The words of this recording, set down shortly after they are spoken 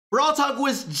Brawl Talk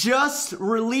was just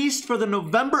released for the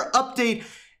November update,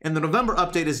 and the November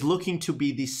update is looking to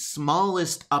be the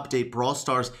smallest update Brawl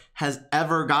Stars has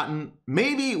ever gotten,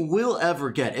 maybe will ever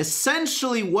get.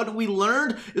 Essentially, what we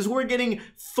learned is we're getting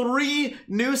 3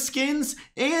 new skins,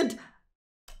 and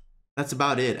that's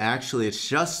about it. Actually, it's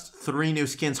just 3 new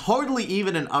skins. Hardly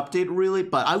even an update, really,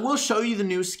 but I will show you the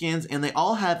new skins, and they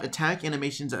all have attack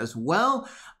animations as well.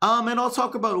 And I'll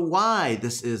talk about why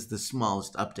this is the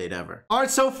smallest update ever. All right,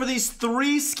 so for these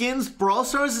 3 skins, Brawl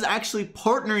Stars is actually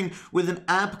partnering with an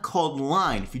app called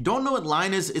Line. If you don't know what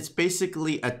Line is, it's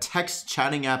basically a text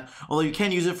chatting app, although you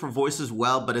can use it for voice as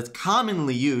well, but it's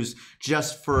commonly used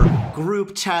just for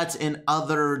group chats and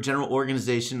other general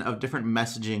organization of different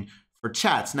messaging for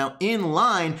chats. Now in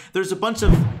Line, there's a bunch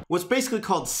of what's basically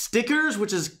called stickers,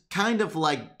 which is kind of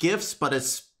like GIFs, but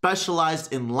it's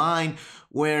specialized in Line,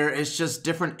 where it's just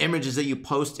different images that you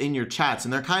post in your chats,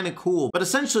 and they're kind of cool. But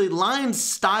essentially,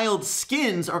 Line-styled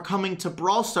skins are coming to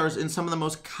Brawl Stars in some of the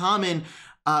most common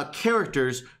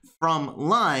characters from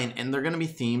Line, and they're gonna be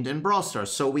themed in Brawl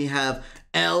Stars. So we have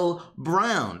El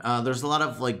Brown. There's a lot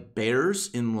of like bears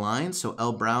in Line, so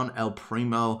El Brown, El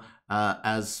Primo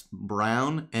as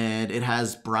Brown, and it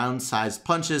has Brown-sized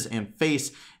punches and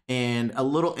face, and a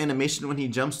little animation when he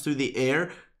jumps through the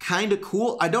air. Kind of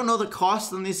cool. I don't know the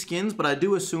cost on these skins, but I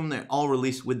do assume they're all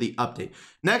released with the update.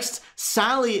 Next,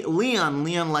 Sally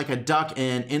Leon like a duck,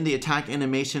 and in the attack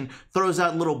animation throws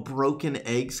out little broken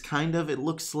eggs, kind of, it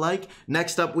looks like.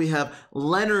 Next up, we have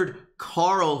Leonard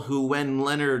Carl, who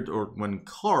when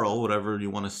Carl, whatever you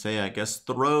want to say, I guess,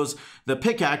 throws the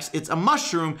pickaxe, it's a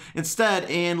mushroom instead,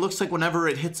 and looks like whenever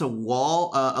it hits a wall,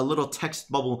 a little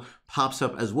text bubble pops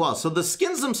up as well. So the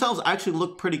skins themselves actually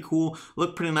look pretty cool,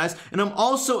 look pretty nice, and I'm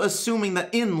also assuming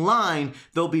that in Line,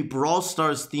 there'll be Brawl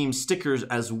Stars themed stickers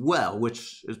as well,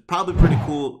 which is probably pretty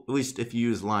cool, at least if you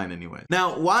use Line anyway.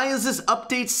 Now, why is this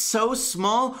update so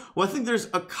small? Well, I think there's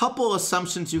a couple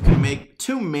assumptions you can make,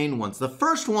 2 main ones. The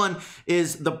first one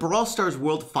is the Brawl Stars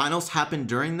World Finals happened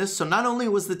during this, so not only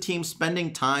was the team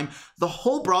spending time, the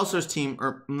whole Brawl Stars team,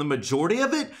 or the majority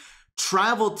of it,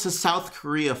 traveled to South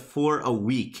Korea for a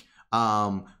week.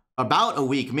 About a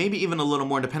week, maybe even a little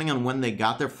more, depending on when they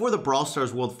got there for the Brawl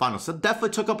Stars World Finals. So it definitely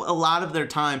took up a lot of their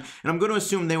time, and I'm going to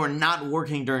assume they were not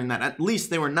working during that. At least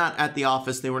they were not at the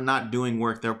office. They were not doing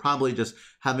work. They were probably just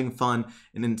having fun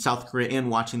in South Korea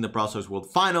and watching the Brawl Stars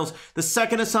World Finals. The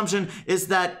second assumption is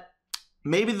that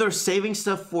maybe they're saving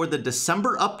stuff for the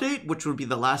December update, which would be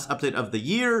the last update of the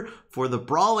year for the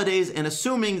Brawladays, and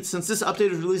assuming since this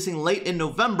update is releasing late in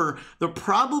November, they're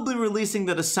probably releasing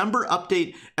the December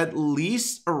update at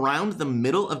least around the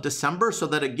middle of December so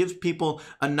that it gives people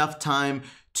enough time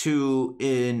to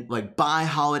buy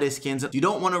holiday skins. You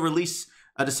don't want to release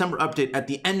a December update at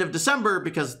the end of December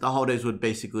because the holidays would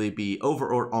basically be over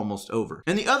or almost over.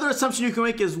 And the other assumption you can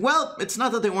make is, well, it's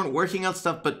not that they weren't working on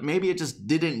stuff, but maybe it just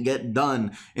didn't get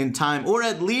done in time, or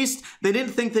at least they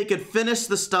didn't think they could finish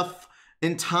the stuff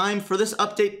in time for this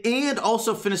update and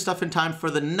also finish stuff in time for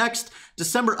the next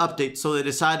December update, so they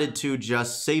decided to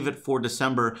just save it for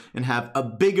December and have a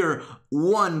bigger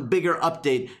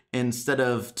update instead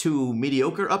of 2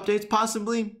 mediocre updates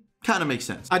possibly. Kind of makes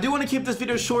sense. I do want to keep this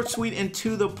video short, sweet, and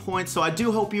to the point, so I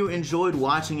do hope you enjoyed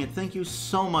watching it. Thank you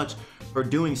so much for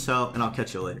doing so, and I'll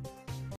catch you later.